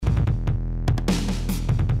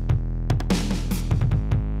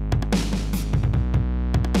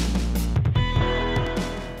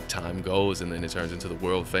Coast, and then it turns into the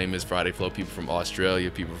world famous Friday Flow. People from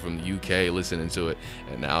Australia, people from the UK listening to it,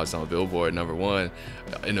 and now it's on Billboard #1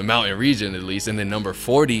 in the Mountain region at least, and then number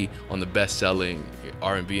 40 on the best-selling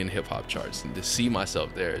R&B and hip-hop charts. And to see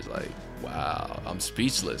myself there is like, wow, I'm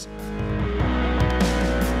speechless.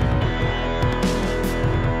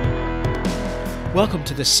 Welcome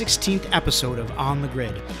to the 16th episode of On the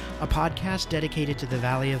Grid, a podcast dedicated to the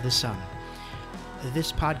Valley of the Sun.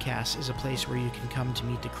 This podcast is a place where you can come to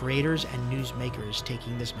meet the creators and newsmakers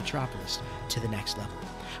taking this metropolis to the next level.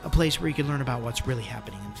 A place where you can learn about what's really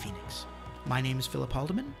happening in Phoenix. My name is Philip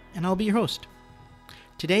Haldeman, and I'll be your host.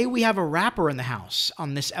 Today we have a rapper in the house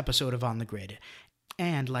on this episode of On the Grid.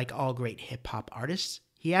 And like all great hip-hop artists,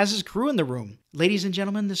 he has his crew in the room. Ladies and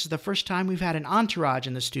gentlemen, this is the first time we've had an entourage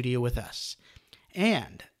in the studio with us.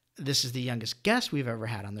 And this is the youngest guest we've ever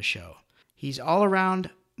had on the show. He's all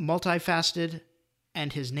around multifaceted,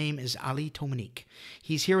 and his name is Ali Toumanique.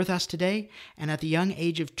 He's here with us today, and at the young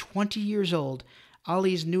age of 20 years old,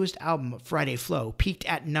 Ali's newest album, Friday Flow, peaked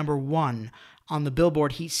at #1 on the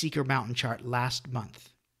Billboard Heatseeker Mountain Chart last month.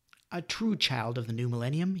 A true child of the new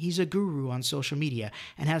millennium, he's a guru on social media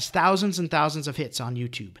and has thousands and thousands of hits on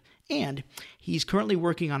YouTube. And he's currently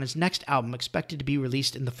working on his next album, expected to be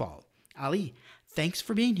released in the fall. Ali, thanks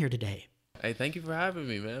for being here today. Hey, thank you for having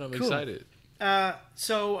me, man. I'm Cool. excited.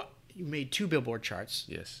 So you made 2 Billboard charts.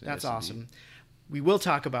 Yes. That's yes, awesome. indeed. We will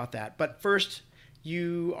talk about that. But first,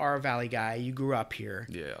 you are a Valley guy. You grew up here.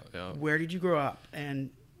 Yeah. Where did you grow up,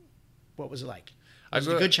 and what was it like? I Was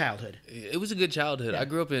it grew a good up- childhood? It was a good childhood. Yeah. I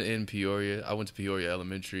grew up in Peoria. I went to Peoria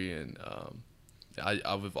Elementary, and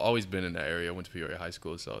I've always been in that area. I went to Peoria High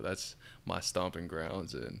School, so that's my stomping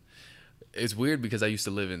grounds. And it's weird because I used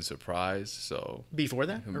to live in Surprise, so Before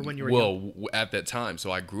that, or when you were young? at that time. So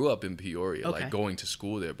I grew up in Peoria, Okay. like going to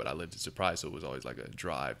school there, but I lived in Surprise, so it was always like a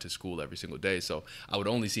drive to school every single day. So I would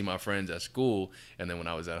only see my friends at school, and then when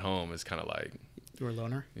I was at home, it's kind of like, You were a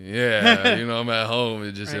loner? yeah, I'm at home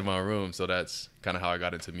and just Right. in my room. So that's kind of how I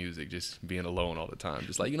got into music, just being alone all the time.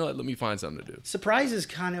 Just like, you know what, let me find something to do. Surprise is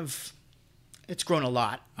kind of, it's grown a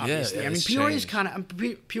lot, obviously. yeah, I mean, it's Peoria is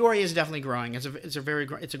changed. Peoria is definitely growing. It's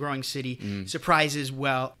a growing city. Mm. Surprise as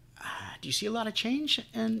well. Do you see a lot of change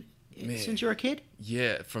since you're a kid?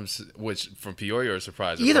 Yeah, from Peoria or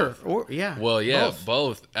Surprise? Or Either, both? or yeah. Well, yeah, both.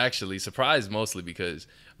 both actually. Surprise mostly because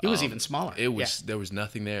It was even smaller. It was There was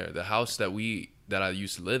nothing there. The house that I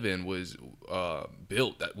used to live in was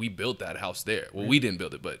built. That we built that house there. Well, we didn't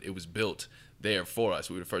build it, but it was built there for us.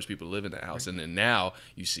 We were the first people to live in that house. Right. And then now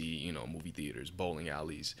you see, movie theaters, bowling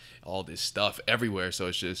alleys, all this stuff everywhere. So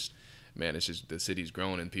it's just, man, the city's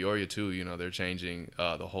growing. In Peoria too, they're changing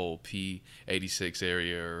the whole P86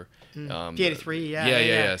 area. P83,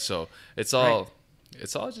 yeah. So it's all. Right.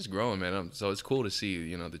 It's all just growing, man. So it's cool to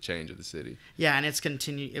see, the change of the city. Yeah, and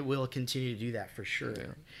it will continue to do that for sure.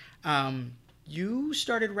 Yeah. You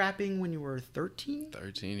started rapping when you were 13?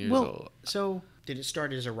 13 years old. So did it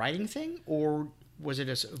start as a writing thing, or was it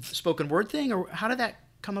a spoken word thing, or how did that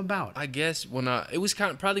come about? I guess it was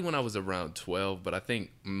probably when I was around 12, but I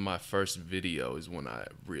think my first video is when I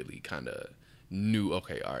really kind of knew,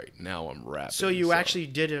 okay, all right, now I'm rapping. So you actually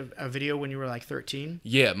did a video when you were like 13?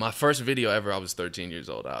 Yeah, my first video ever, I was 13 years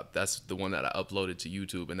old. That's the one that I uploaded to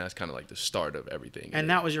YouTube, and that's kind of like the start of everything. And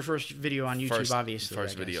that was your first video on YouTube, obviously.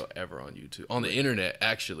 First video ever on YouTube. On the internet,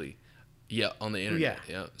 actually. Yeah, on the internet.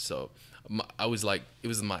 Yeah. So it was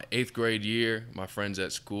my 8th grade year. My friends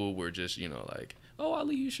at school were just, like, oh,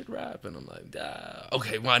 Ali, you should rap. And I'm like,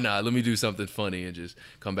 okay, why not? Let me do something funny and just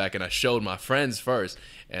come back. And I showed my friends first,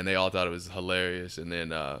 and they all thought it was hilarious. And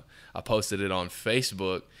then I posted it on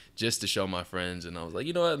Facebook just to show my friends. And I was like,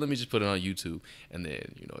 you know what? Let me just put it on YouTube. And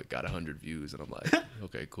then, it got 100 views. And I'm like,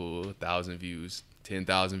 okay, cool. 1,000 views,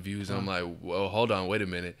 10,000 views. And I'm like, well, hold on, wait a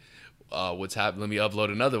minute. What's happened? Let me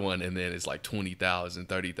upload another one, and then it's like 20,000,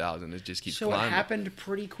 30,000. It just keeps climbing. So it happened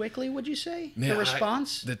pretty quickly, would you say? Man, the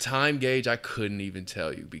response? The time gauge, I couldn't even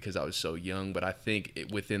tell you because I was so young. But I think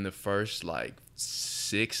within the first like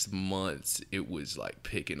 6 months, it was like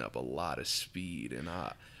picking up a lot of speed, and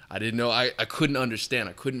I didn't know. I couldn't understand.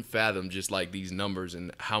 I couldn't fathom just like these numbers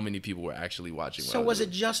and how many people were actually watching. So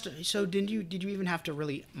did you even have to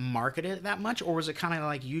really market it that much, or was it kind of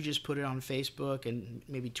like you just put it on Facebook and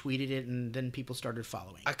maybe tweeted it and then people started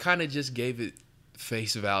following? I kind of just gave it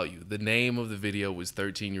face value. The name of the video was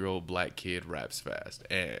 13-year-old black kid raps fast,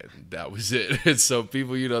 and that was it. And so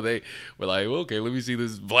people, they were like, well, okay, let me see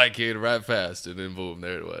this black kid rap fast, and then boom,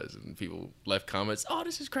 there it was. And people left comments, oh,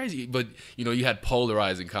 this is crazy. But you had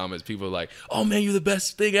polarizing comments. People were like, oh man, you're the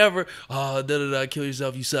best thing ever. Oh, kill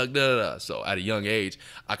yourself, you suck, So at a young age,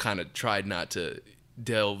 I kind of tried not to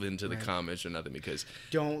delve into the comments or nothing because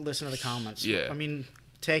don't listen to the comments. Yeah. I mean,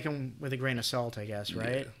 take them with a grain of salt, I guess,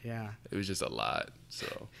 right? Yeah. It was just a lot.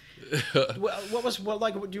 So, well,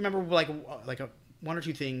 do you remember one or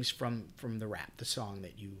two things from the rap, the song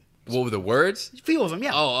that you? What were the words? A few of them,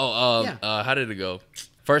 yeah. How did it go?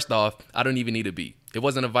 First off, I don't even need a beat. It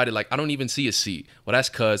wasn't invited. Like, I don't even see a seat. Well, that's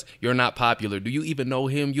because you're not popular. Do you even know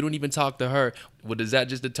him? You don't even talk to her. Well, does that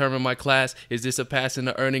just determine my class? Is this a pass in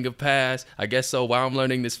the earning of pass? I guess so. While I'm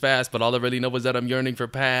learning this fast, but all I really know is that I'm yearning for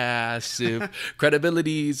passive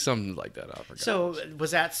credibility, something like that. I forgot. So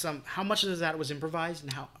was that how much of that was improvised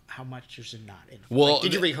and how much is it not? Well,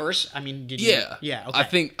 did you rehearse? I mean, did you? Yeah.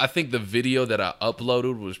 Okay. I think the video that I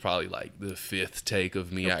uploaded was probably like the 5th take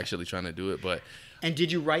of me actually trying to do it, but. And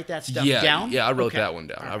did you write that stuff down? Yeah, I wrote that one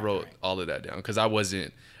down. I wrote all of that down because I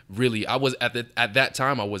wasn't really. At that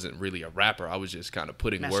time I wasn't really a rapper. I was just kind of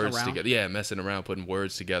putting words together. Yeah, messing around, putting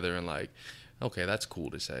words together, and like, okay, that's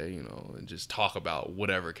cool to say, and just talk about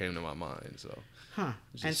whatever came to my mind. So.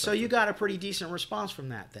 And so you got a pretty decent response from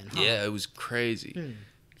that then. Huh? Yeah, it was crazy.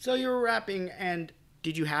 So you were rapping, and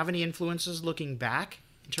did you have any influences looking back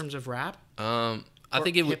in terms of rap? I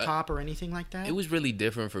think it was hip hop or anything like that. It was really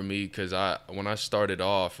different for me because when I started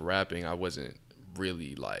off rapping, I wasn't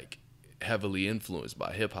really like heavily influenced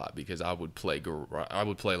by hip hop because I would play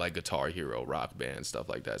like Guitar Hero, Rock Band, stuff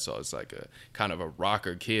like that. So it's like a kind of a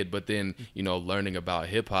rocker kid. But then learning about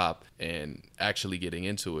hip hop and actually getting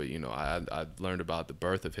into it, I learned about the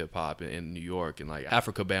birth of hip hop in New York and like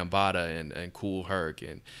Africa Bambaataa and Kool Herc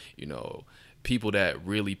and people that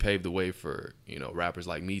really paved the way for rappers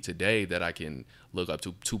like me today that I can look up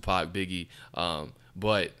to, Tupac, Biggie.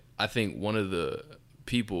 But I think one of the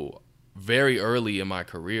people very early in my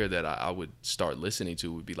career that I would start listening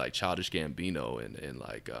to would be like Childish Gambino and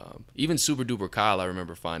like even Super Duper Kyle. I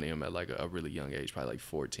remember finding him at like a really young age, probably like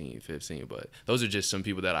 14, 15. But those are just some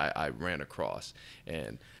people that I ran across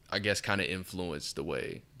and I guess kind of influenced the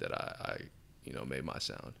way that I made my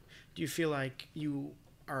sound. Do you feel like you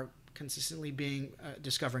are consistently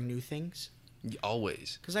discovering new things?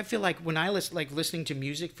 Always. Because I feel like when I listening to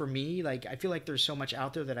music, for me, like I feel like there's so much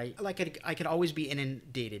out there that I could always be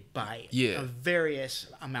inundated by various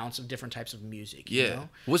amounts of different types of music. Yeah.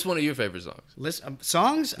 What's one of your favorite songs?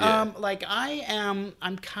 Songs? Yeah. Like I'm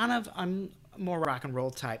more rock and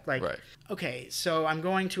roll type. Like, right. Okay, so I'm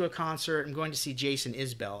going to a concert. I'm going to see Jason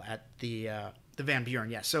Isbell at the Van Buren.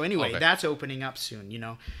 Yeah. So anyway, that's opening up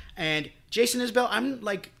soon, And Jason Isbell, I'm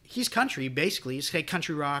like, he's country, basically. He's like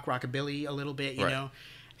country rock, rockabilly a little bit, you know.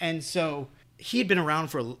 And so he had been around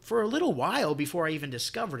for a little while before I even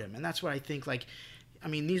discovered him. And that's what I think, like, I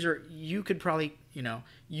mean, you could probably,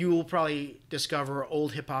 you will probably discover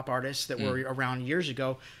old hip-hop artists that were around years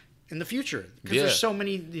ago in the future. Because there's so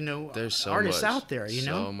many, there's so artists much, out there,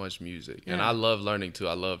 So much music. Yeah. And I love learning, too.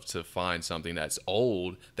 I love to find something that's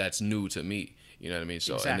old that's new to me. You know what I mean?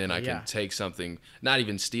 So, exactly, and then I can take something, not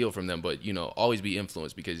even steal from them, but, always be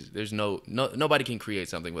influenced because there's nobody can create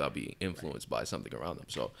something without being influenced by something around them.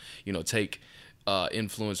 So, take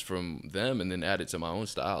influence from them and then add it to my own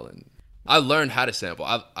style. And I learned how to sample.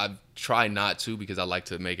 I try not to because I like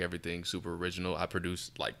to make everything super original. I produce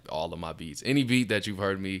like all of my beats. Any beat that you've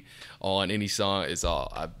heard me on, any song,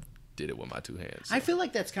 I did it with my 2 hands. So. I feel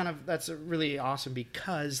like that's really awesome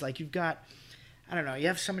because like you've got, I don't know, you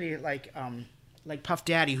have somebody like Puff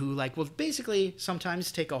Daddy who will basically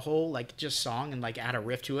sometimes take a whole just song and add a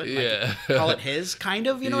riff to it, call it his kind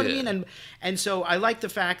of, you know what I mean? And so I like the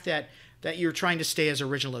fact that you're trying to stay as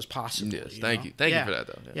original as possible. Yes, thank you for that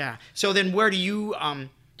though. Yeah. So then where do you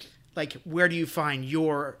find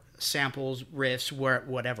your samples, riffs,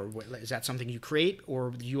 whatever? Is that something you create or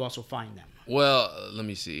do you also find them? Well, let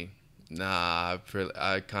me see. Nah,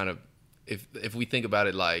 I kind of if we think about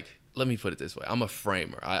it let me put it this way. I'm a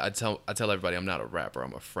framer. I tell everybody I'm not a rapper.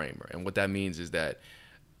 I'm a framer. And what that means is that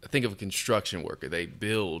think of a construction worker. They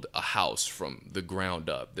build a house from the ground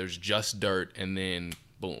up. There's just dirt and then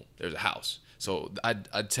boom, there's a house. So I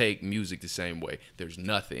take music the same way. There's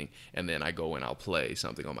nothing, and then I go and I'll play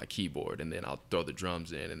something on my keyboard, and then I'll throw the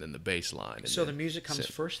drums in, and then the bass line. So the music comes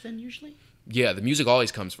first then usually? Yeah, the music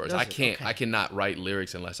always comes first. I cannot write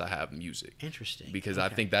lyrics unless I have music. Interesting. Because I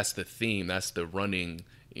think that's the theme. That's the running,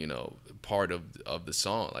 part of the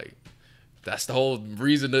song. That's the whole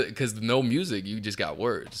reason. Because no music, you just got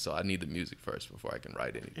words. So I need the music first before I can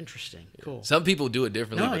write anything. Interesting. Cool. Some people do it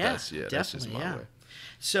differently, but that's just my way.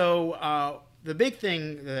 So the big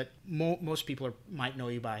thing that most people might know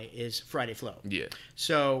you by is Friday Flow. Yeah.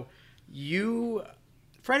 So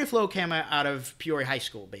Friday Flow came out of Peoria High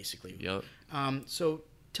School, basically. Yep. So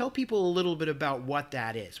tell people a little bit about what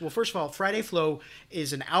that is. Well, first of all, Friday Flow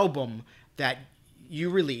is an album that you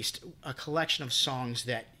released a collection of songs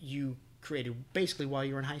that you created basically while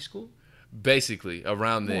you were in high school. Basically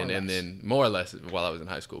around then, and then more or less while I was in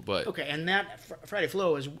high school. But okay, and that Friday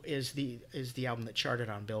Flow is the album that charted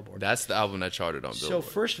on Billboard. That's the album that charted on Billboard. So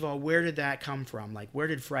first of all, where did that come from? Like, where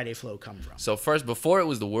did Friday Flow come from? So first, before it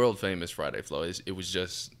was the world famous Friday Flow, it was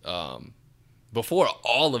just before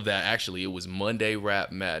all of that. Actually, it was Monday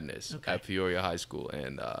Rap Madness at Peoria High School,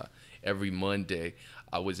 and every Monday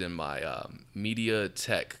I was in my media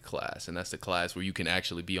tech class, and that's the class where you can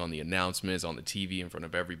actually be on the announcements on the TV in front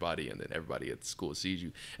of everybody, and then everybody at the school sees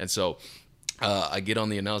you. And so I get on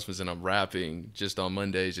the announcements, and I'm rapping just on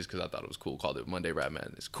Mondays just because I thought it was cool. Called it Monday Rap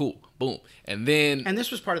Madness. Cool. Boom. And then... And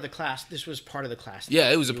this was part of the class. This was part of the class.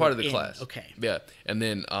 Yeah, it was a part of the class. Okay. Yeah. And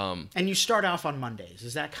then... and you start off on Mondays.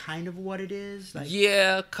 Is that kind of what it is? Like,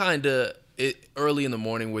 yeah, kind of. Early in the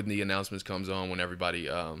morning when the announcements comes on, when everybody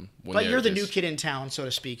but you're the new kid in town, so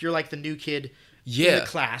to speak. You're like the new kid in the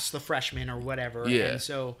class, the freshman or whatever. Yeah. And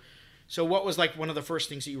so what was like one of the first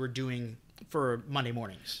things that you were doing for Monday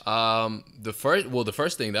mornings? The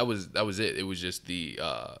first thing that was it. It was just the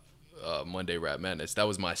Monday Rap Madness. That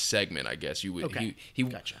was my segment, I guess. You would he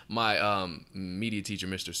gotcha. My media teacher,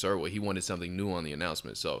 Mr. Serwa, he wanted something new on the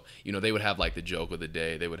announcement. So, they would have like the joke of the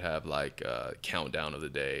day. They would have like countdown of the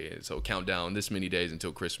day. So countdown this many days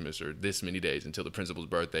until Christmas, or this many days until the principal's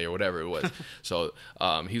birthday, or whatever it was. So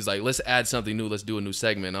he was like, let's add something new. Let's do a new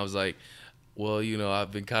segment. And I was like, well,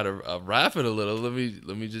 I've been kind of rapping a little. Let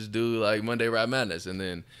me just do like Monday Rap Madness. And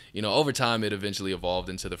then, over time it eventually evolved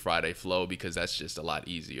into the Friday Flow, because that's just a lot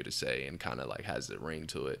easier to say and kind of like has the ring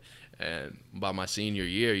to it. And by my senior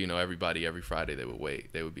year, everybody every Friday they would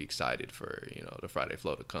wait. They would be excited for, the Friday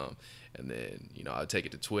Flow to come. And then, I'd take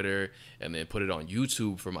it to Twitter and then put it on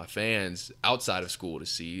YouTube for my fans outside of school to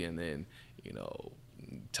see. And then,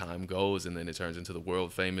 time goes, and then it turns into the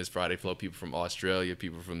world famous Friday Flow. People from Australia,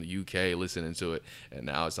 people from the UK listening to it, and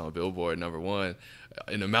now it's on Billboard #1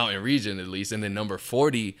 in the mountain region at least, and then number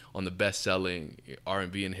 40 on the best-selling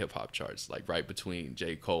R&B and hip-hop charts, like right between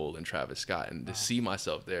J. Cole and Travis Scott. And to see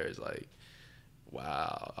myself there is like,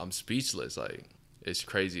 wow, I'm speechless. Like, it's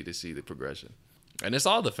crazy to see the progression. And it's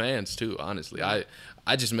all the fans too, honestly. I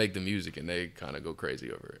just make the music and they kind of go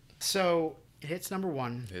crazy over it. So it hits number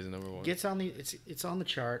 1. It hits number 1. It's on the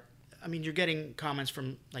chart. I mean, you're getting comments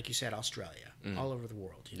from, like you said, Australia, all over the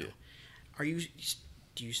world. You know,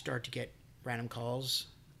 do you start to get random calls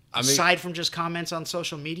aside from just comments on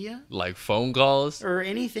social media, like phone calls or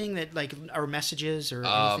anything that or messages or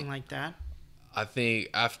anything like that? I think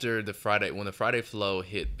after when the Friday Flow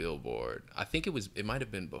hit Billboard, I think it might have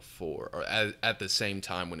been before or at the same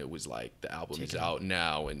time when it was like the album is out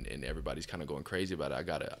now and everybody's kind of going crazy about it. I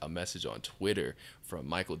got a message on Twitter from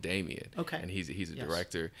Michael Damian. Okay. And he's a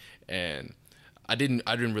director, and I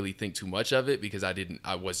didn't really think too much of it because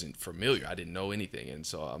I wasn't familiar. I didn't know anything. And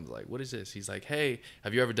so I'm like, what is this? He's like, hey,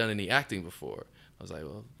 have you ever done any acting before? I was like,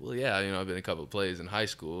 well, yeah, I've been in a couple of plays in high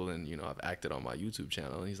school, and, I've acted on my YouTube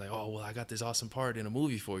channel. And he's like, oh, well, I got this awesome part in a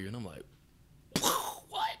movie for you. And I'm like,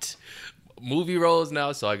 what? Movie roles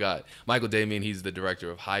now? So I got Michael Damian. He's the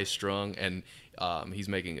director of High Strung, and he's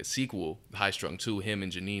making a sequel, High Strung 2. Him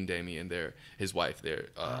and Janine Damian, his wife, they're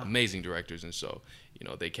amazing directors. And so,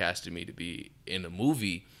 they casted me to be in a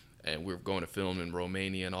movie, and we're going to film in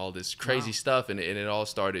Romania and all this crazy stuff. And it all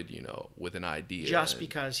started, with an idea. Just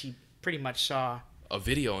because he pretty much saw a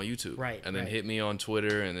video on YouTube, right? And then hit me on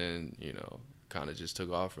Twitter, and then kind of just took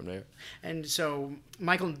off from there. And so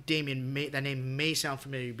Michael Damian, that name may sound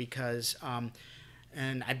familiar because,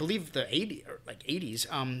 and I believe the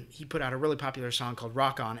 80s, he put out a really popular song called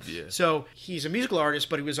 "Rock On It." Yeah. So he's a musical artist,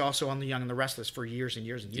 but he was also on The Young and the Restless for years and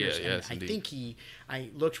years and years. Yeah, yes, I think I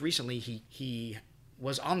looked recently. He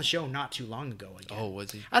was on the show not too long ago again. Oh,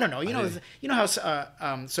 was he? I don't know. You know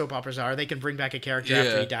how soap operas are. They can bring back a character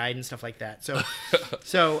after he died and stuff like that. So,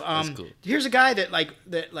 cool. Here's a guy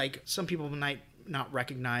that some people might not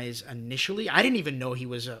recognize initially. I didn't even know he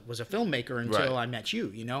was a filmmaker until I met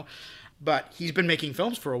you. But he's been making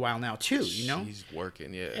films for a while now too. He's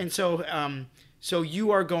working, yeah. And so you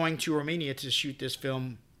are going to Romania to shoot this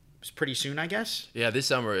film pretty soon, I guess. Yeah, this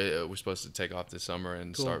summer we're supposed to take off this summer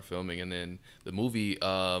and start filming, and then the movie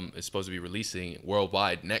is supposed to be releasing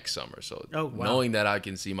worldwide next summer. So knowing that I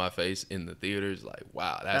can see my face in the theaters, like,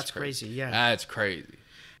 wow, that's crazy. Yeah, that's crazy.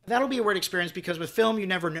 That'll be a weird experience because with film, you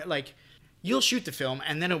never know, like. You'll shoot the film,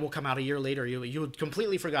 and then it will come out a year later. You'll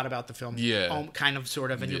completely forgot about the film, kind of, sort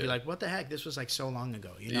of, and you'll be like, "What the heck? This was like so long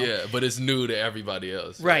ago." Yeah, but it's new to everybody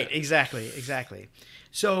else. Right? Exactly.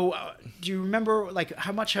 So, do you remember, like,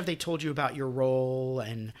 how much have they told you about your role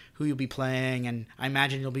and who you'll be playing, and I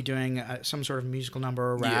imagine you'll be doing some sort of musical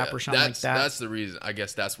number or rap or something like that. That's the reason. I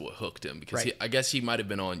guess that's what hooked him, because I guess he might have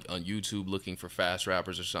been on YouTube looking for fast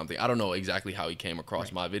rappers or something. I don't know exactly how he came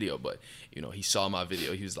across my video, but he saw my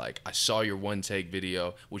video. He was like, I saw your one take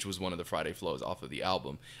video, which was one of the Friday Flows off of the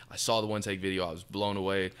album. I saw the one take video. I was blown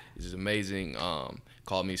away. This is amazing.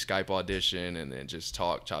 Called me Skype audition, and then just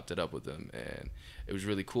chopped it up with him, and it was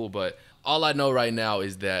really cool. But all I know right now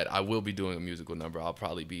is that I will be doing a musical number. I'll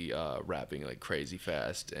probably be rapping like crazy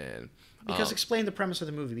fast, and because explain the premise of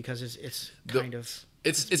the movie, because it's kind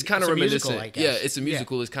of reminiscent. Musical, I guess. Yeah, it's a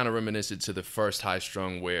musical. Yeah. It's kind of reminiscent to the first High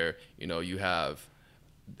Strung, where you have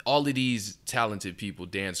all of these talented people,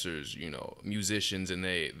 dancers, musicians, and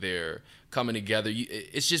they're coming together.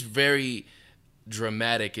 It's just very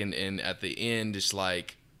dramatic, and at the end, it's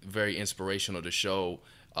like very inspirational to show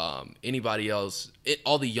anybody else,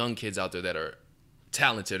 all the young kids out there that are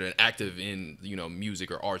talented and active in music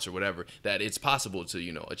or arts or whatever, that it's possible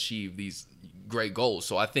to achieve these great goals.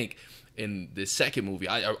 So I think in the second movie,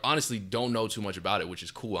 I honestly don't know too much about it, which is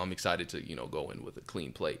cool. I'm excited to go in with a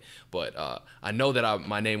clean plate, but I know that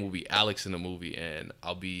my name will be Alex in the movie, and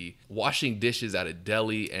I'll be washing dishes at a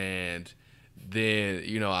deli, and then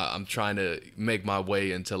I'm trying to make my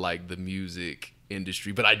way into like the music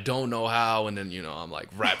industry, but I don't know how, and then I'm like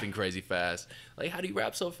rapping crazy fast. Like, how do you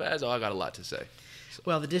rap so fast? Oh, I got a lot to say. So.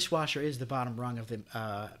 Well, the dishwasher is the bottom rung of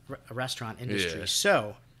the restaurant industry,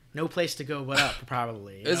 so no place to go but up,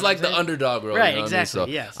 probably. It's like the underdog role, right? Exactly. So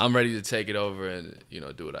yes, I'm ready to take it over and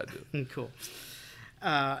do what I do. Cool.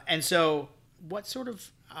 And so, what sort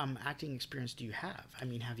of acting experience do you have? I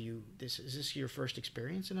mean, is this your first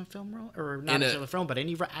experience in a film role, or not necessarily a film, but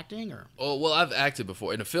any acting, or? Oh, well, I've acted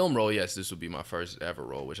before in a film role. Yes, this would be my first ever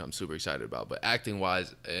role, which I'm super excited about. But acting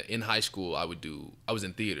wise, in high school, I was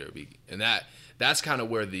in theater, and that's kind of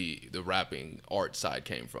where the rapping art side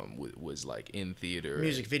came from. Was like in theater,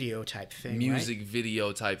 music video type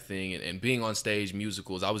thing, and being on stage,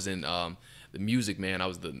 musicals. I was in The Music Man. I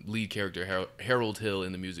was the lead character, Harold Hill,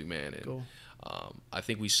 in The Music Man, and cool. I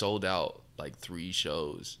think we sold out like 3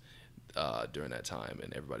 shows during that time,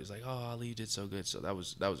 and everybody's like, "Oh, Ali, you did so good." So that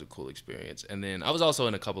was a cool experience. And then I was also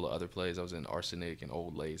in a couple of other plays. I was in Arsenic and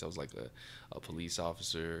Old Lace. I was like a police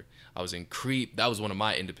officer. I was in Creep. That was one of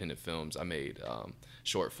my independent films. I made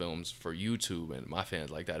short films for YouTube, and my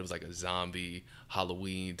fans like that. It was like a zombie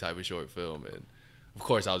Halloween type of short film, and of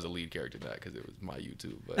course I was the lead character in that because it was my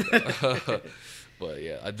YouTube. But but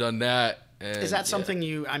yeah, I've done that. And, is that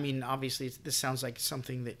something obviously this sounds like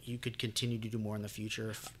something that you could continue to do more in the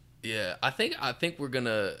future? Yeah, I think we're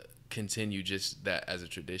gonna continue just that as a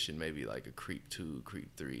tradition, maybe like a Creep 2,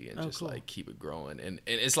 Creep 3, and cool. Like keep it growing. And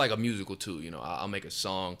it's like a musical too, I'll make a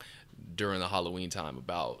song during the Halloween time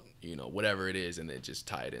about, whatever it is, and then just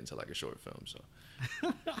tie it into like a short film. So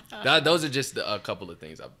those are just a couple of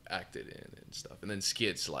things I've acted in and stuff. And then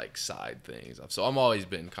skits, like side things. So I'm always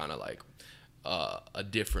been kind of like a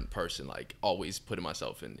different person, like always putting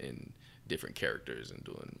myself in different characters and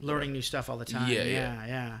doing learning new stuff all the time.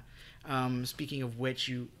 Yeah. Speaking of which,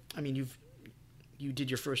 you did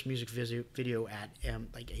your first music video at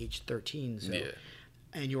like age 13, so yeah.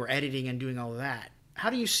 And you were editing and doing all of that.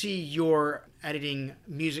 How do you see your editing,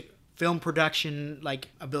 music, film production like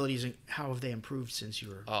abilities, and how have they improved since you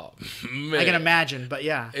were? Oh man, I can imagine, but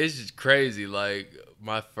yeah, it's just crazy. Like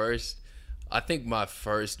my first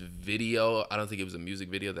video, I don't think it was a music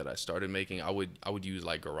video that I started making. I would use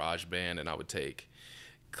like GarageBand, and I would take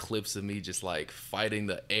clips of me just like fighting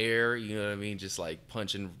the air, you know what I mean, just like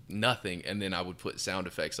punching nothing, and then I would put sound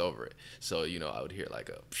effects over it. So I would hear like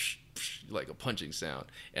a psh, psh, like a punching sound,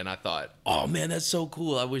 and I thought, oh man, that's so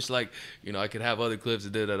cool. I wish like I could have other clips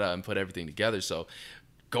and put everything together. So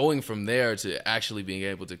going from there to actually being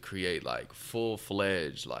able to create like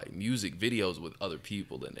full-fledged like music videos with other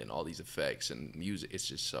people and all these effects and music,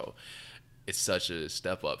 it's such a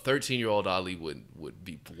step up. 13-year-old Ali would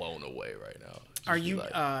be blown away right now. Are you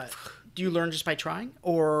do you learn just by trying,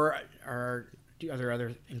 or are there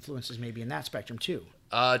other influences maybe in that spectrum too?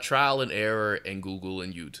 Trial and error and Google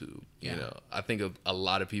and YouTube. I think a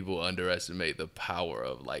lot of people underestimate the power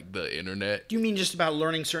of like the internet. Do you mean just about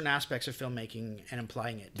learning certain aspects of filmmaking and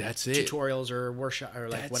applying it? That's it. Tutorials or workshop or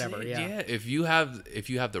like whatever. Yeah. Yeah. If you have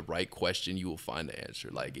the right question, you will find the answer.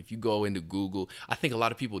 Like if you go into Google, I think a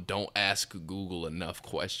lot of people don't ask Google enough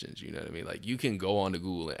questions. You know what I mean? Like you can go on to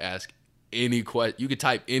Google and ask any question. You could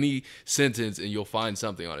type any sentence and you'll find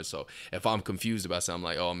something on it. So if I'm confused about something,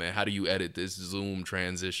 like, oh man, how do you edit this zoom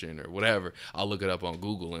transition or whatever, I'll look it up on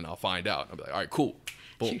Google and I'll find out. I'll be like, all right, cool.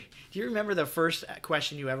 Boom. Do you remember the first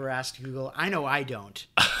question you ever asked Google? I know I don't.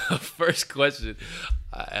 First question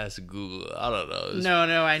I asked Google. I don't know.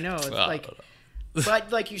 No, I know. It's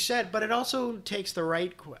but like you said, but it also takes the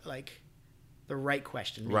right question.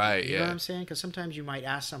 Maybe. Right. You know what I'm saying? Because sometimes you might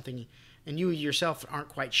ask something, and you yourself aren't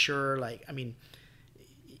quite sure. Like, I mean,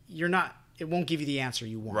 you're not. It won't give you the answer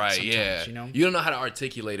you want. Right. Yeah. You know. You don't know how to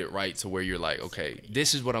articulate it right to where you're like, okay,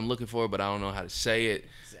 this is what I'm looking for, but I don't know how to say it.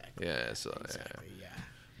 Exactly. Yeah. So. Exactly. Yeah.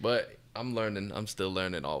 But I'm learning. I'm still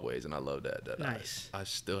learning always, and I love that. Nice. I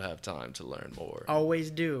still have time to learn more.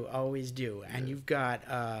 Always do. And you've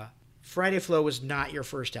got Friday Flow was not your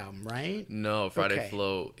first album, right? No, Friday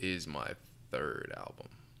Flow is my third album.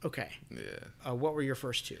 Okay. Yeah. What were your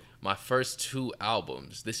first two? My first two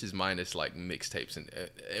albums. This is minus like mixtapes,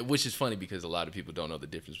 and which is funny because a lot of people don't know the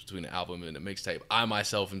difference between an album and a mixtape. I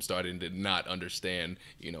myself am starting to not understand,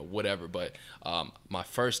 whatever. But my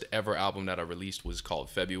first ever album that I released was called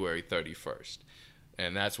February 31st,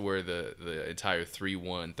 and that's where the entire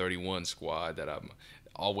 31 squad that I'm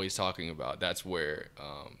always talking about. That's where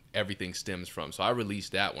everything stems from. So I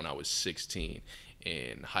released that when I was 16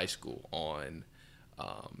 in high school on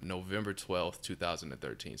November 12th,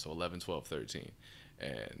 2013. So 11, 12, 13.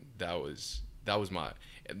 And that was my,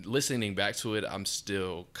 listening back to it, I'm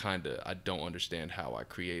still I don't understand how I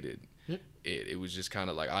created it. It was just kind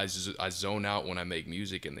of like I zone out when I make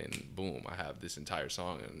music, and then boom, I have this entire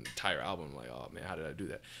song and entire album. I'm like, oh man, how did I do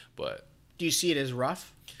that? But do you see it as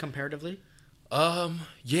rough comparatively?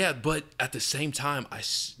 Yeah, but at the same time,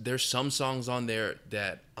 there's some songs on there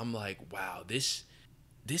that I'm like, wow, this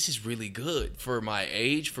is really good for my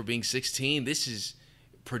age, for being 16. This is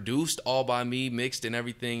produced all by me, mixed and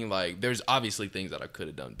everything. Like, there's obviously things that I could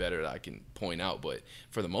have done better that I can point out, but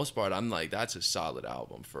for the most part, I'm like, that's a solid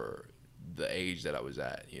album for the age that I was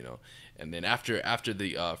at, And then after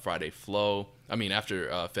the Friday Flow,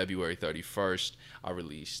 after February 31st, I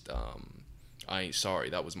released I Ain't Sorry.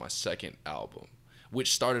 That was my second album,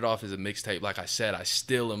 which started off as a mixtape. Like I said, I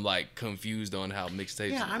still am like confused on how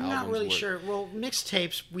mixtapes. Yeah, I'm not really sure. Well,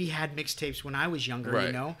 mixtapes. We had mixtapes when I was younger.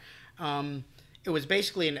 Right. It was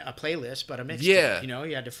basically a playlist, but a mixtape. Yeah.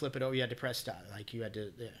 You had to flip it over. You had to press stop. Like you had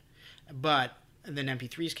to. But then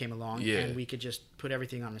MP3s came along, and we could just put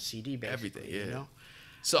everything on a CD. Basically, everything. Yeah.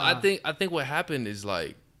 So I think what happened is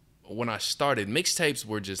like, when I started, mixtapes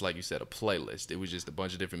were just, like you said, a playlist. It was just a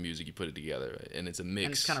bunch of different music. You put it together, and it's a mix.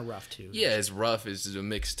 And it's kind of rough, too. Yeah, it's rough. It's a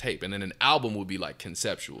mixtape. And then an album would be, like,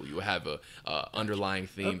 conceptual. You would have a underlying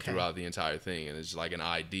theme throughout the entire thing, and it's like an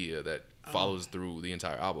idea that follows through the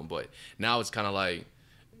entire album. But now it's kind of like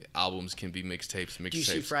albums can be mixtapes. Do you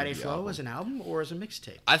see Friday Flow as an album or as a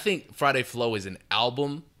mixtape? I think Friday Flow is an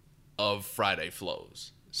album of Friday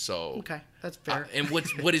Flows. So okay, that's fair. And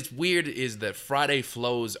what is weird is that Friday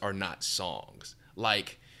Flows are not songs.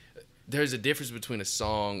 Like, there's a difference between a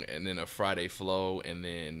song and then a Friday Flow and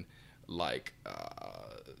then like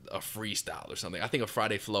a freestyle or something. I think a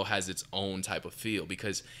Friday Flow has its own type of feel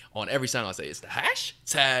because on every song I'll say it's the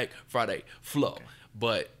hashtag Friday Flow,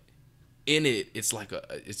 but in it it's like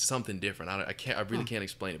it's something different. I really can't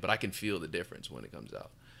explain it, but I can feel the difference when it comes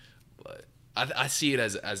out. But I see it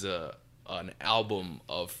as an album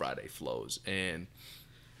of Friday Flows. And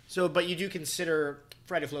so, but you do consider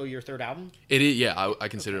Friday Flow your third album? It is, yeah. I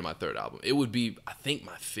consider it my third album. It would be, I think,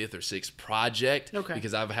 my fifth or sixth project. Okay.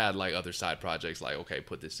 Because I've had like other side projects, like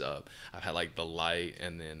put this up. I've had like The Light,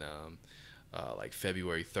 and then like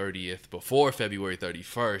February 30th before February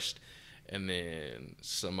 31st, and then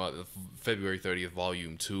some other February 30th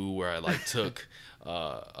Volume 2, where I like took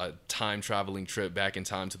a time traveling trip back in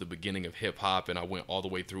time to the beginning of hip hop, and I went all the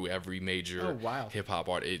way through every major hip hop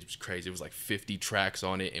art. It was crazy. It was like 50 tracks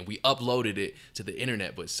on it, and we uploaded it to the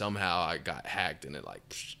internet, but somehow I got hacked, and it like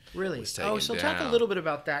really was taken down. Talk a little bit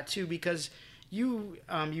about that too, because you've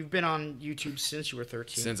been on YouTube since you were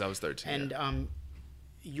 13. Since I was 13, and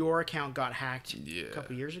your account got hacked a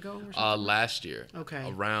couple years ago or something? Last year.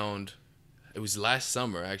 Okay. It was last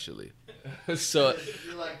summer, actually. So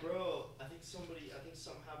you're like, bro, I think something happened to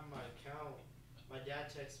my account. My dad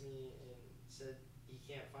texted me and said he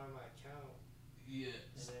can't find my account. Yeah.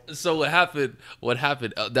 So what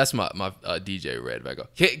happened, that's my DJ Red back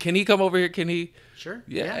up. Can he come over here? Can he? Sure.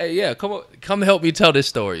 Yeah. Come help me tell this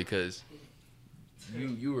story, because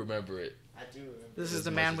you remember it. I do remember. This is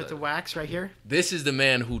the man with the wax right here? This is the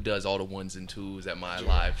man who does all the ones and twos at my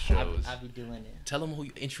live shows. I be doing it. Tell him who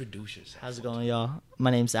you introduce yourself. How's it going, y'all?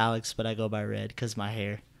 My name's Alex, but I go by Red because my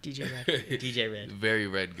hair. DJ Red. DJ Red. Very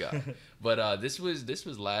red guy. But this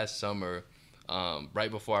was last summer,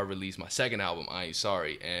 right before I released my second album, I Ain't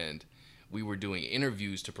Sorry, and we were doing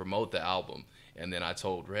interviews to promote the album. And then I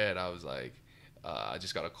told Red, I was like, I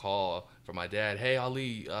just got a call from my dad. Hey,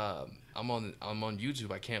 Ali, I'm on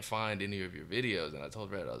YouTube. I can't find any of your videos. And I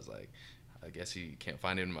told Red, I was like, I guess he can't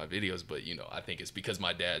find any of my videos, but I think it's because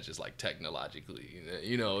my dad's just like technologically,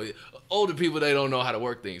 older people, they don't know how to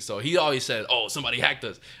work things. So he always said, "Oh, somebody hacked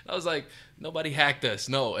us." And I was like, "Nobody hacked us,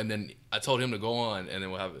 no." And then I told him to go on, and then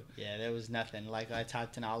what happened? Yeah, there was nothing. Like I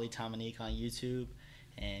typed in Ali Dominique on YouTube,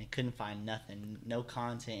 and couldn't find nothing, no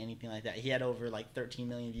content, anything like that. He had over like 13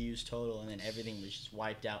 million views total, and then everything was just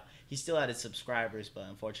wiped out. He still had his subscribers, but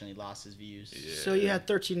unfortunately lost his views. Yeah. So you had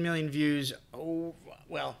 13 million views. Oh,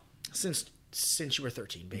 well, since you were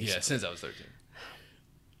 13, basically. Yeah, since I was 13.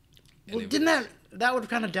 Well, didn't that would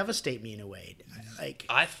kind of devastate me in a way? Like,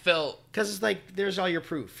 I felt, because it's like there's all your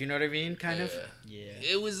proof. You know what I mean? Kind of. Yeah.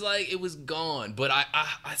 It was like it was gone, but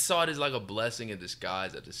I saw it as like a blessing in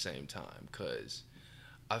disguise at the same time, because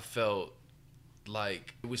I felt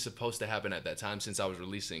like it was supposed to happen at that time since I was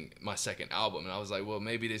releasing my second album, and I was like, well,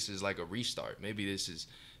 maybe this is like a restart. Maybe this is.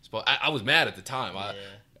 I was mad at the time.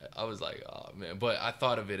 I was like, oh man, but I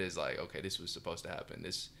thought of it as like, okay, this was supposed to happen.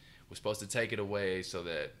 This was supposed to take it away so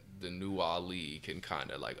that the new Ali can kind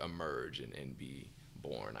of like emerge and be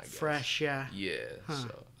born, I guess. Fresh, yeah. Yeah. Huh.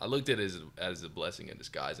 So I looked at it as a blessing in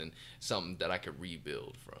disguise and something that I could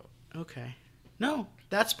rebuild from. Okay. No,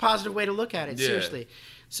 that's a positive way to look at it. Yeah. Seriously.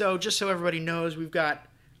 So just so everybody knows, we've got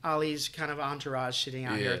Ali's kind of entourage sitting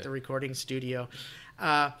out here at the recording studio.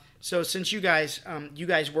 So since you guys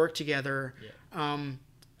work together,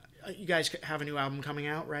 you guys have a new album coming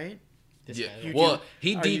out, right? Well,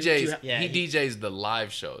 he DJs the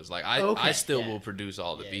live shows. Like I still will produce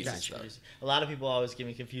all the beats and stuff. A lot of people always get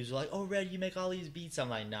me confused. They're like, "Oh, Red, you make all these beats." I'm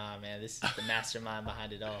like, "Nah, man, this is the mastermind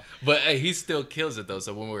behind it all." But hey, he still kills it though.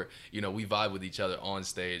 So when we're, we vibe with each other on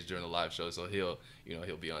stage during the live show. So he'll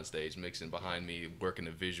be on stage mixing behind me, working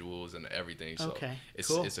the visuals and everything. So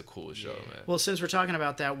it's a cool show, man. Well, since we're talking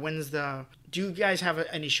about that, do you guys have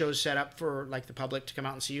any shows set up for like the public to come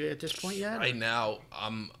out and see you at this point yet? Right now,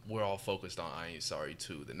 we're all focused on I Ain't Sorry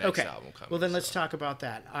 2, the next album coming. Well, then let's talk about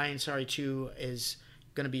that. I Ain't Sorry 2 is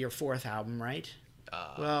going to be your fourth album, right?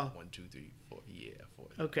 1, 2, 3, 4. Yeah,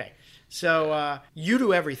 4. Okay. So you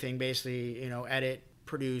do everything, basically, edit,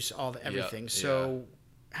 produce, everything. So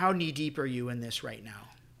how knee deep are you in this right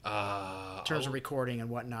now? In terms of recording and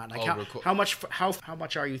whatnot. Like how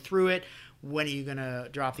much are you through it? When are you going to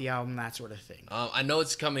drop the album, that sort of thing? I know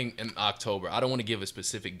it's coming in October. I don't want to give a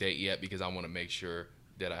specific date yet because I want to make sure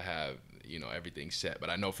that I have, everything set. But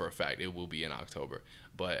I know for a fact it will be in October.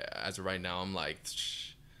 But as of right now, I'm like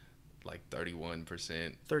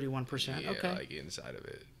 31%. 31%, yeah, okay. Like inside of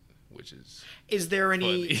it, which is Is there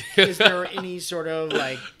any sort of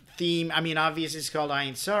like theme? I mean, obviously it's called I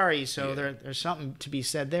Ain't Sorry, so there's something to be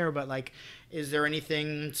said there. But like, is there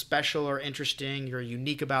anything special or interesting or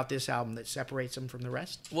unique about this album that separates them from the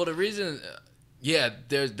rest? Well, the reason,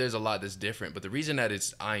 there's a lot that's different. But the reason that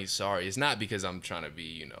it's I Ain't Sorry is not because I'm trying to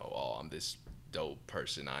be, I'm this dope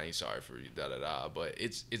person. I ain't sorry for you, But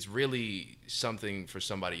it's really something for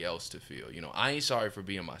somebody else to feel. I ain't sorry for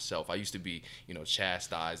being myself. I used to be,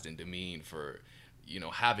 chastised and demeaned for,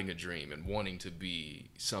 having a dream and wanting to be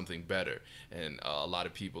something better. And a lot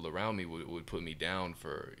of people around me would put me down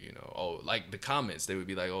for, like the comments. They would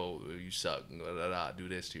be like, "Oh, you suck, do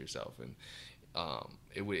this to yourself." And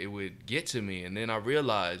it would get to me. And then I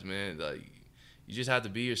realized, man, like, you just have to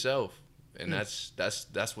be yourself. And that's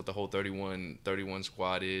what the whole 31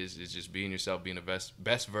 squad is just being yourself, being the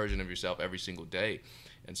best version of yourself every single day.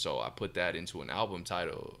 And so I put that into an album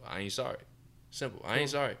title, I Ain't Sorry. Simple. I ain't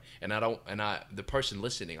sorry. And the person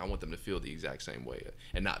listening, I want them to feel the exact same way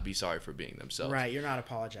and not be sorry for being themselves. Right. You're not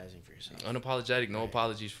apologizing for yourself. Unapologetic, no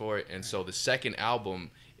apologies for it. And so the second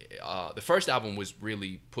album, the first album was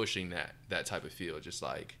really pushing that type of feel. Just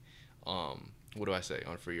like, what do I say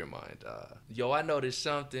on Free Your Mind? Yo, I noticed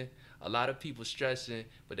something. A lot of people stressing,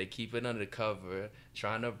 but they keep it under the cover,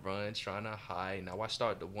 trying to run, trying to hide. Now I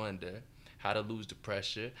start to wonder how to lose the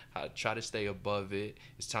pressure, how to try to stay above it.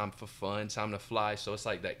 It's time for fun, time to fly. So it's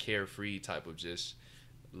like that carefree type of just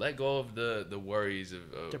let go of the worries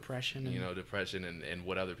of depression, depression and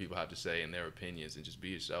what other people have to say and their opinions, and just be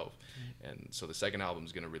yourself. And so the second album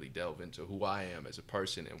is going to really delve into who I am as a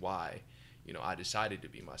person and why, I decided to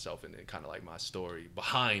be myself, and then kind of like my story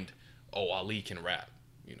behind, Ali can rap.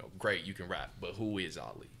 Great, you can rap, but who is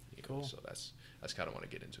Ali? Cool. So that's kind of want to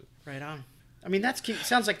get into it. Right on. I mean,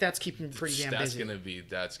 sounds like that's keeping pretty damn busy.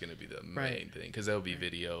 That's gonna be the main thing, because there'll be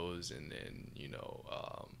videos and then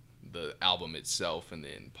the album itself, and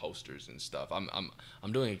then posters and stuff.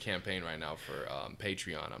 I'm doing a campaign right now for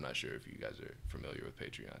Patreon. I'm not sure if you guys are familiar with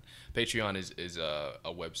Patreon. Patreon is a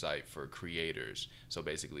website for creators, so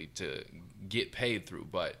basically to get paid through.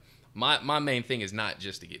 But my main thing is not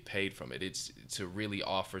just to get paid from it. It's to really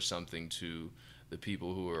offer something to the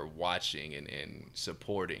people who are watching and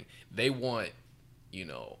supporting. They want, you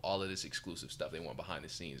know, all of this exclusive stuff. They want behind the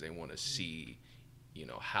scenes. They want to see, you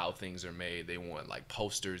know, how things are made. They want like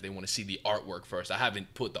posters. They want to see the artwork first. I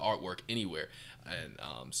haven't put the artwork anywhere,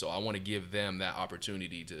 and so I want to give them that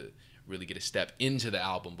opportunity to really get a step into the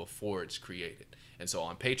album before it's created. And so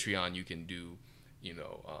on Patreon, you can do, you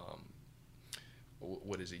know,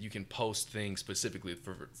 what is it? You can post things specifically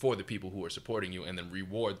for the people who are supporting you, and then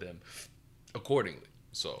reward them accordingly.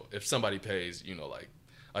 So if somebody pays, you know, like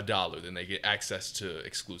 $1, then they get access to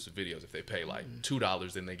exclusive videos. If they pay like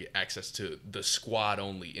 $2, then they get access to the squad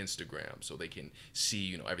only Instagram, so they can see,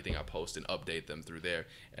 you know, everything I post and update them through there.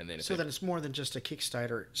 And then then it's more than just a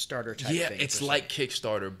Kickstarter type thing. Yeah, it's like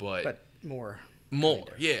Kickstarter, but more.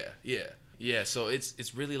 Yeah. So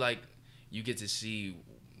it's really like you get to see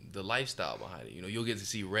the lifestyle behind it. You know, you'll get to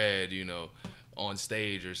see Red, you know, on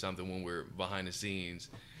stage or something when we're behind the scenes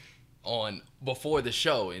on before the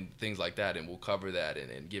show and things like that, and we'll cover that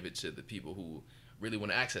and give it to the people who really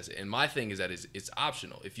want to access it. And my thing is that it's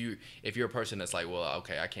optional. If you're a person that's like, well,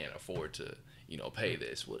 okay, I can't afford to, you know, pay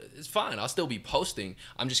this, well, it's fine. I'll still be posting.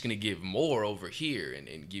 I'm just gonna give more over here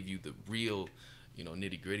and give you the real, you know,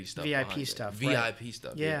 nitty gritty stuff. VIP stuff. VIP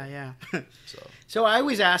stuff. Yeah. So I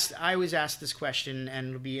always ask this question, and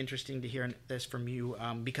it'll be interesting to hear this from you,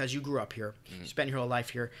 because you grew up here, spent your whole life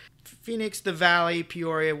here. Phoenix, the Valley,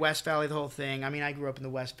 Peoria, West Valley, the whole thing. I mean, I grew up in the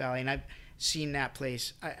West Valley, and I've seen that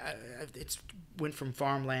place. It's went from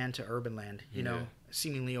farmland to urban land, you know,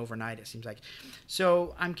 seemingly overnight, it seems like.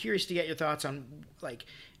 So I'm curious to get your thoughts on, like,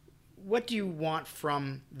 what do you want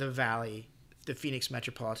from the Valley, the Phoenix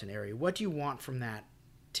metropolitan area? What do you want from that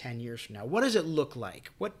 10 years from now? What does it look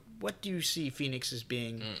like? What do you see Phoenix as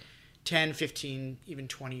being 10, 15, even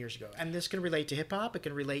 20 years ago? And this can relate to hip-hop. It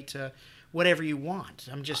can relate to whatever you want.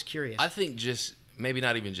 I'm just curious. I think just maybe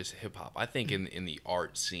not even just hip-hop. I think in the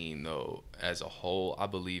art scene, though, as a whole, I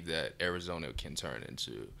believe that Arizona can turn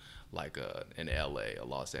into like an LA, a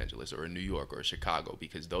Los Angeles, or a New York, or a Chicago,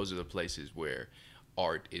 because those are the places where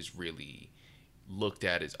art is really looked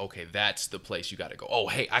at as, okay, that's the place you got to go. Oh,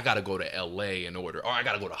 hey, I got to go to LA or I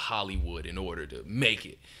got to go to Hollywood in order to make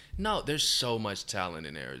it. No, there's so much talent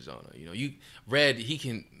in Arizona. You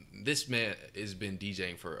know, this man has been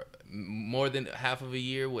DJing for more than half of a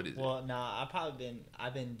year. What is it? Well, nah, I've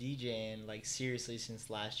been DJing like seriously since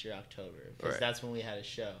last year, October, because that's when we had a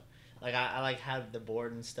show. Like I like had the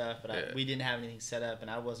board and stuff, but we didn't have anything set up,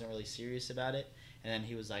 and I wasn't really serious about it. And then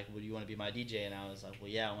he was like, well, do you want to be my DJ? And I was like, well,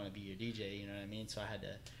 yeah, I want to be your DJ, you know what I mean? So I had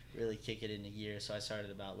to really kick it in a gear. So I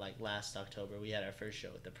started about like last October. We had our first show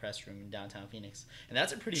at the Press Room in downtown Phoenix. And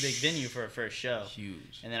that's a pretty big venue for a first show.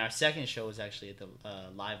 Huge. And then our second show was actually at the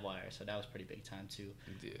Livewire. So that was pretty big time too.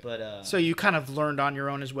 Yeah. But so you kind of learned on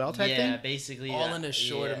your own as well type thing? Yeah, basically. All in a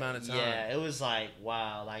short amount of time. Yeah, it was like,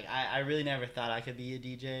 wow. Like I really never thought I could be a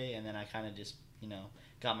DJ. And then I kind of just, you know,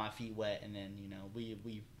 got my feet wet. And then, you know, we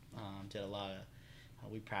did a lot of...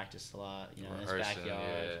 We practiced a lot, you know, in his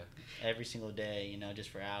backyard, every single day, you know, just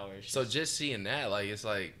for hours. So just seeing that, like, it's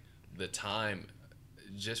like the time,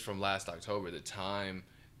 just from last October, the time,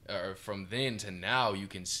 or from then to now, you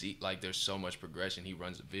can see, like, there's so much progression. He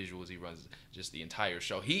runs the visuals. He runs just the entire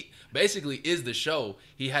show. He basically is the show.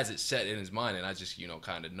 He has it set in his mind, and I just, you know,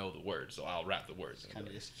 kind of know the words, so I'll rap the words. Kind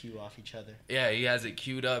of just cue off each other. Yeah, he has it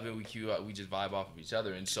queued up, and we just vibe off of each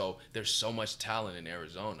other. And so there's so much talent in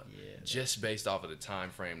Arizona, just based off of the time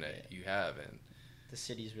frame that you have. And the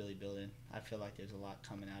city's really building. I feel like there's a lot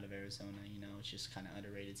coming out of Arizona. You know, it's just kind of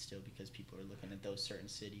underrated still because people are looking at those certain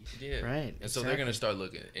cities. Yeah, right. And so they're gonna start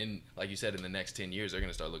looking, in, like you said, in the next 10 years, they're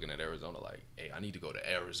gonna start looking at Arizona like, hey, I need to go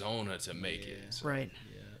to Arizona to make it. So, right.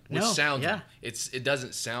 Yeah. Which sounds, it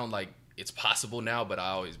doesn't sound like it's possible now, but I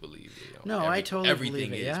always believe it. You know, I totally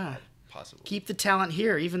everything believe it. is possible. Keep the talent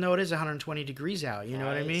here, even though it is 120 degrees out. You know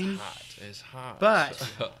what I mean? It's hot. But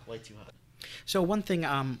way too hot. So one thing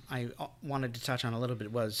I wanted to touch on a little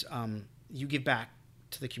bit was you give back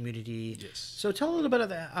to the community. Yes. So tell a little bit of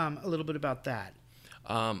that. A little bit about that.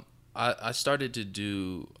 I started to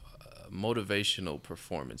do motivational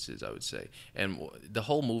performances, I would say, and the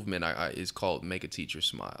whole movement is called Make a Teacher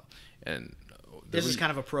Smile. And this is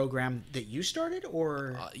kind of a program that you started,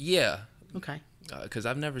 or yeah. Okay. Because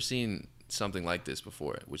I've never seen something like this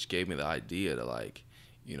before, which gave me the idea to, like,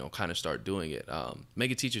 you know, kind of start doing it.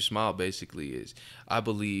 Make a Teacher Smile basically is, I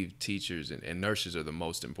believe teachers and nurses are the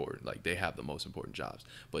most important. Like, they have the most important jobs.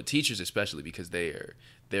 But teachers especially, because they're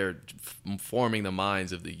forming the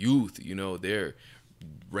minds of the youth. You know, they're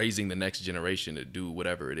raising the next generation to do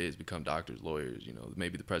whatever it is, become doctors, lawyers,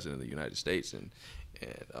 maybe the president of the United States. And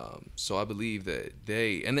so I believe that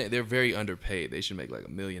they're very underpaid. They should make like $1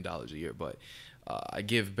 million a year. But I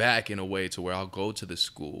give back in a way to where I'll go to the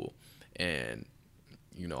school and,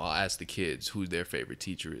 I'll ask the kids who their favorite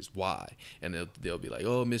teacher is, why, and they'll be like,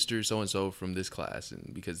 oh, Mr. So-and-so from this class,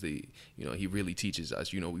 and because he really teaches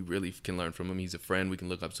us, we really can learn from him. He's a friend, we can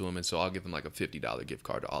look up to him, and so I'll give them like a $50 gift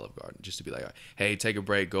card to Olive Garden just to be like, hey, take a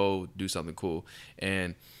break, go do something cool.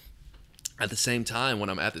 And at the same time, when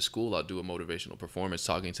I'm at the school, I'll do a motivational performance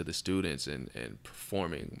talking to the students and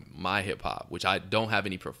performing my hip-hop, which I don't have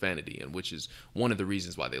any profanity in, which is one of the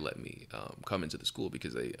reasons why they let me come into the school,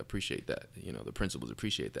 because they appreciate that. The principals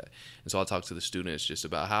appreciate that. And so I'll talk to the students just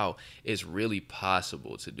about how it's really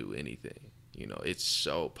possible to do anything. It's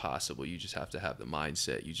so possible. You just have to have the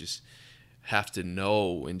mindset. You just have to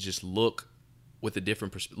know and just look with a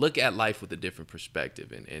different look at life with a different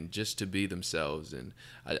perspective, and just to be themselves. And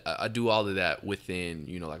I do all of that within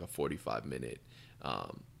like a 45-minute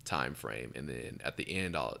time frame, and then at the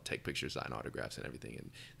end I'll take pictures, sign autographs, and everything, and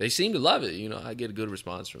they seem to love it. I get a good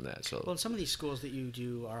response from that. So well, some of these schools that you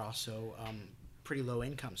do are also pretty low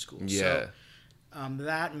income schools. Yeah. So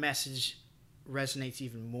that message resonates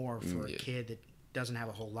even more for a kid that doesn't have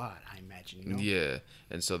a whole lot, I imagine. Yeah,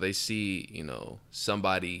 and so they see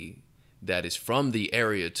somebody that is from the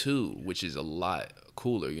area too, which is a lot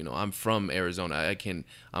cooler. I'm from Arizona.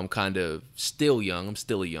 I'm kind of still young. I'm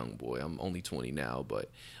still a young boy. I'm only 20 now,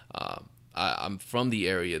 but I'm from the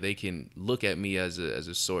area. They can look at me as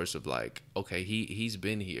a source of like, okay, he's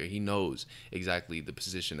been here. He knows exactly the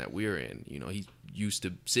position that we're in. He used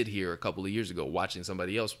to sit here a couple of years ago watching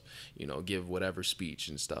somebody else, give whatever speech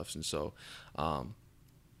and stuff. And so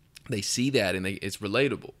they see that, and it's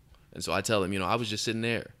relatable. And so I tell them, I was just sitting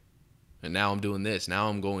there. And now I'm doing this. Now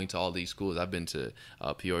I'm going to all these schools. I've been to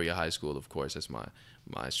Peoria High School, of course. That's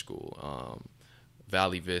my school.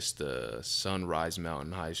 Valley Vista, Sunrise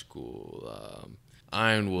Mountain High School,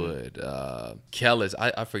 Ironwood, Kellis.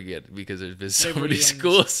 I forget because there's been so many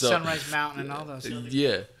schools. So, Sunrise Mountain and all those.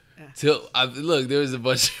 Yeah. Look, there was a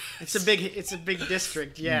bunch. It's a big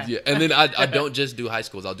district. Yeah. Yeah, and then I don't just do high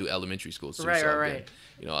schools. I'll do elementary schools too. Right.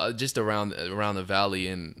 Just around the valley,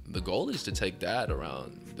 and the goal is to take that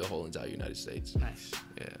around the whole entire United States. Nice.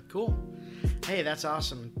 Yeah. Cool. Hey, that's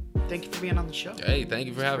awesome. Thank you for being on the show. Hey, thank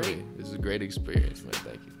you for having me. This is a great experience, man.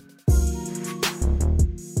 Thank you.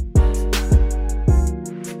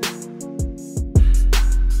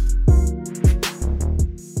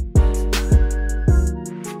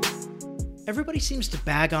 Everybody seems to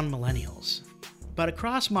bag on millennials, but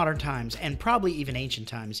across modern times, and probably even ancient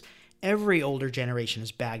times, every older generation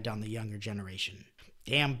has bagged on the younger generation.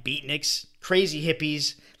 Damn beatniks, crazy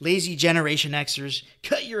hippies, lazy Generation Xers,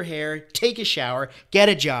 cut your hair, take a shower, get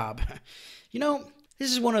a job.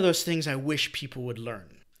 This is one of those things I wish people would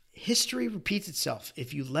learn. History repeats itself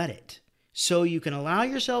if you let it. So you can allow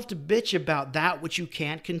yourself to bitch about that which you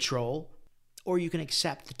can't control, or you can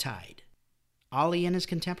accept the tide. Ali and his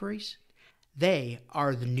contemporaries? They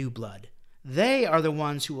are the new blood. They are the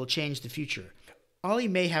ones who will change the future. Ali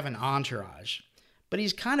may have an entourage, but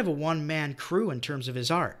he's kind of a one-man crew in terms of his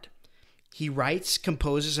art. He writes,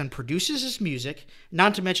 composes, and produces his music,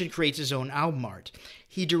 not to mention creates his own album art.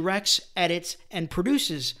 He directs, edits, and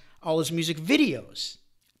produces all his music videos.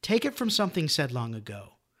 Take it from something said long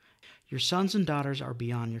ago. Your sons and daughters are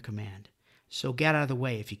beyond your command, so get out of the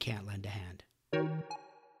way if you can't lend a hand.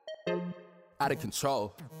 Out of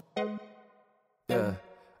control. Yeah,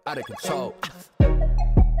 out of control.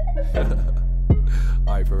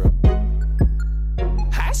 Alright, for real.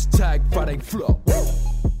 Friday Flow.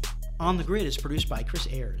 On the Grid is produced by Chris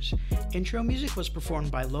Ayers. Intro music was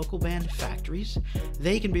performed by local band Factories.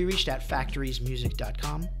 They can be reached at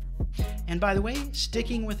factoriesmusic.com. And by the way,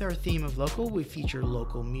 sticking with our theme of local, we feature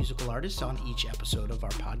local musical artists on each episode of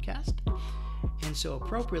our podcast. And so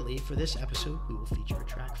appropriately for this episode, we will feature a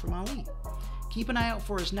track from Ali. Keep an eye out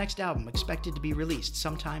for his next album, expected to be released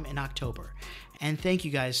sometime in October. And thank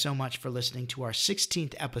you guys so much for listening to our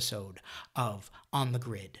 16th episode of On the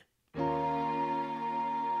Grid.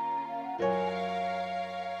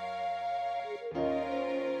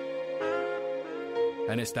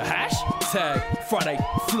 And it's the hashtag Friday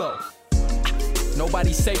Flow.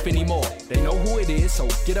 Nobody's safe anymore. They know who it is, so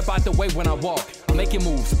get up out the way when I walk. I'm making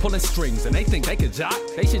moves, pulling strings, and they think they could jock.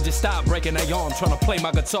 They should just stop breaking their arm trying to play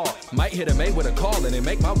my guitar. Might hit a mate with a call and then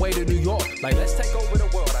make my way to New York. Like, let's take over the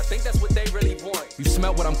world. I think that's what they really want. You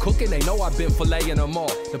smell what I'm cooking? They know I've been filleting them all.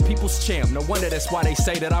 The people's champ, no wonder that's why they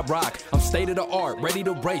say that I rock. I'm state of the art, ready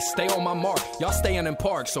to race, stay on my mark. Y'all staying in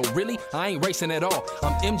park, so really, I ain't racing at all.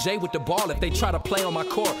 I'm MJ with the ball if they try to play on my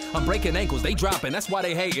court. I'm breaking ankles, they dropping, that's why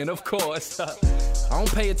they hating, of course. I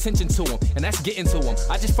don't pay attention to them, and that's getting to them.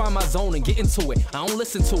 I just find my zone and get into it. I don't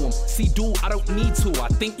listen to them. See, dude, I don't need to. I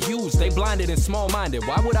think huge, they blinded and small-minded.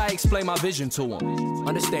 Why would I explain my vision to them?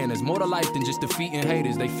 Understand, there's more to life than just defeating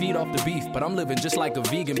haters. They feed off the beef, but I'm living just like a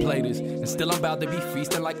vegan plate is. And still I'm about to be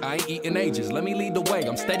feasting like I ain't eating ages. Let me lead the way,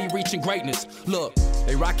 I'm steady reaching greatness. Look,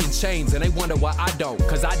 they rocking chains and they wonder why I don't.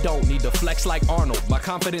 Cause I don't need to flex like Arnold. My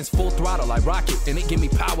confidence full throttle like Rocket, and it give me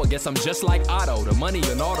power. Guess I'm just like Otto. The money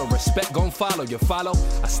and all the respect gon' follow. You follow?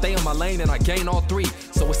 I stay in my lane and I gain all three.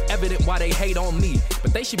 So it's evident why they hate on me.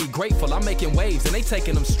 But they should be grateful, I'm making waves and they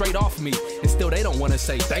taking them straight off me. And still they don't wanna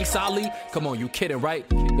say thanks, Ali. Come on, you kidding, right?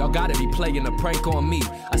 Y'all gotta be playing a prank on me.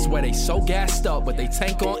 I swear they so gassed up, but they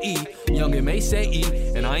tank on E. Young and May say E,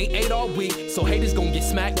 and I ain't ate all week. So haters gon' get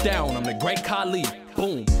smacked down, I'm the great Khali.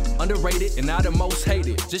 Boom, underrated and now the most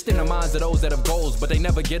hated. Just in the minds of those that have goals, but they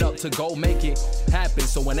never get up to go make it happen.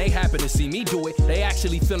 So when they happen to see me do it, they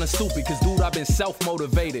actually feeling stupid. Cause dude, I've been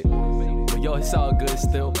self-motivated. But yo, it's all good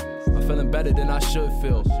still. I'm feeling better than I should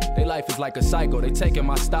feel. They life is like a cycle. They taking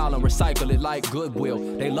my style and recycle it like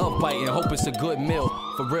Goodwill. They love biting, hope it's a good meal.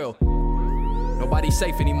 For real. Nobody's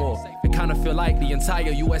safe anymore. It kinda feel like the entire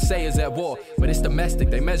USA is at war. But it's domestic,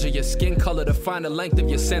 they measure your skin color to find the length of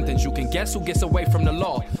your sentence. You can guess who gets away from the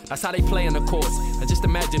law. That's how they play in the courts. I just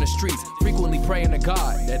imagine the streets, frequently praying to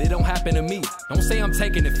God that it don't happen to me. Don't say I'm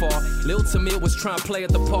taking it far. Lil Tamir was trying to play at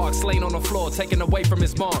the park, slain on the floor, taken away from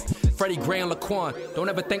his mom. Freddie Gray and Laquan, don't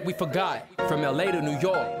ever think we forgot. From LA to New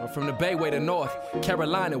York, or from the Bay way to North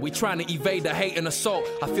Carolina, we trying to evade the hate and assault.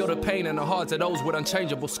 I feel the pain in the hearts of those with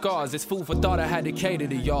unchangeable scars. It's food for thought, I had to cater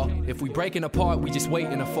to y'all. If we breaking apart, we just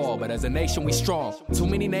waiting to fall. But as a nation, we strong. Too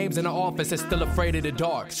many names in the office that's still afraid of the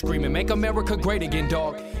dark. Screaming, make America great again,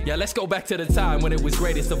 dog. Yeah, let's go back to the time when it was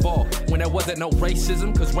greatest of all. When there wasn't no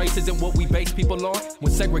racism, cause race isn't what we base people on.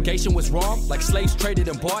 When segregation was wrong, like slaves traded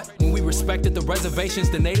and bought. When we respected the reservations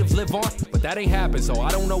the natives live on. But that ain't happened, so I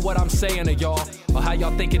don't know what I'm saying to y'all. Or how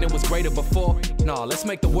y'all thinking it was greater before. Nah, let's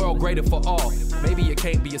make the world greater for all. Maybe it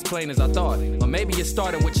can't be as plain as I thought. Or maybe it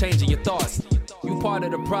started with changing your thoughts. You part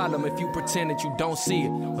of the problem if you pretend that you don't see it.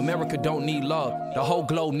 America don't need love, the whole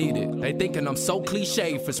globe need it. They thinking I'm so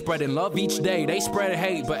cliche for spreading love each day. They spread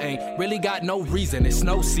hate, but ain't really got no reason. It's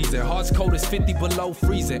snow season, heart's cold as 50 below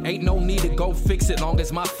freezing. Ain't no need to go fix it long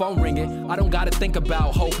as my phone ringing. I don't gotta think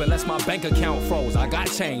about hope unless my bank account froze. I got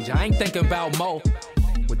change, I ain't thinking about mo.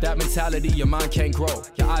 With that mentality, your mind can't grow.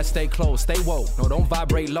 Your eyes stay closed, stay woke. No, don't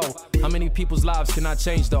vibrate low. How many people's lives can I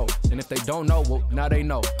change though? And if they don't know, well, now they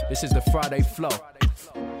know. This is the Friday Flow.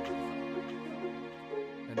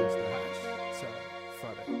 And